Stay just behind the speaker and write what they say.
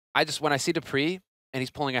I just, when I see Dupreeh and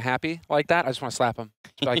he's pulling a happy like that, I just want to slap him.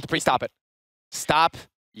 Just be like, Dupreeh, stop it. Stop.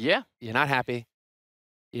 Yeah. You're not happy.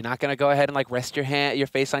 You're not going to go ahead and like rest your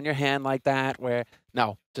face on your hand like that.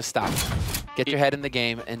 No, just stop. Get your head in the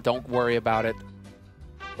game and don't worry about it.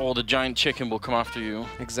 Or the giant chicken will come after you.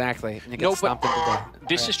 Exactly. And you get stomped into the...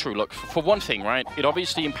 This is true. Look, for one thing, right? It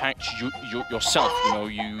obviously impacts yourself. You know,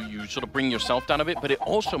 you sort of bring yourself down a bit, but it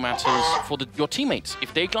also matters for your teammates.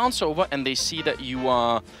 If they glance over and they see that you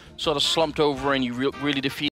are sort of slumped over and you really defeat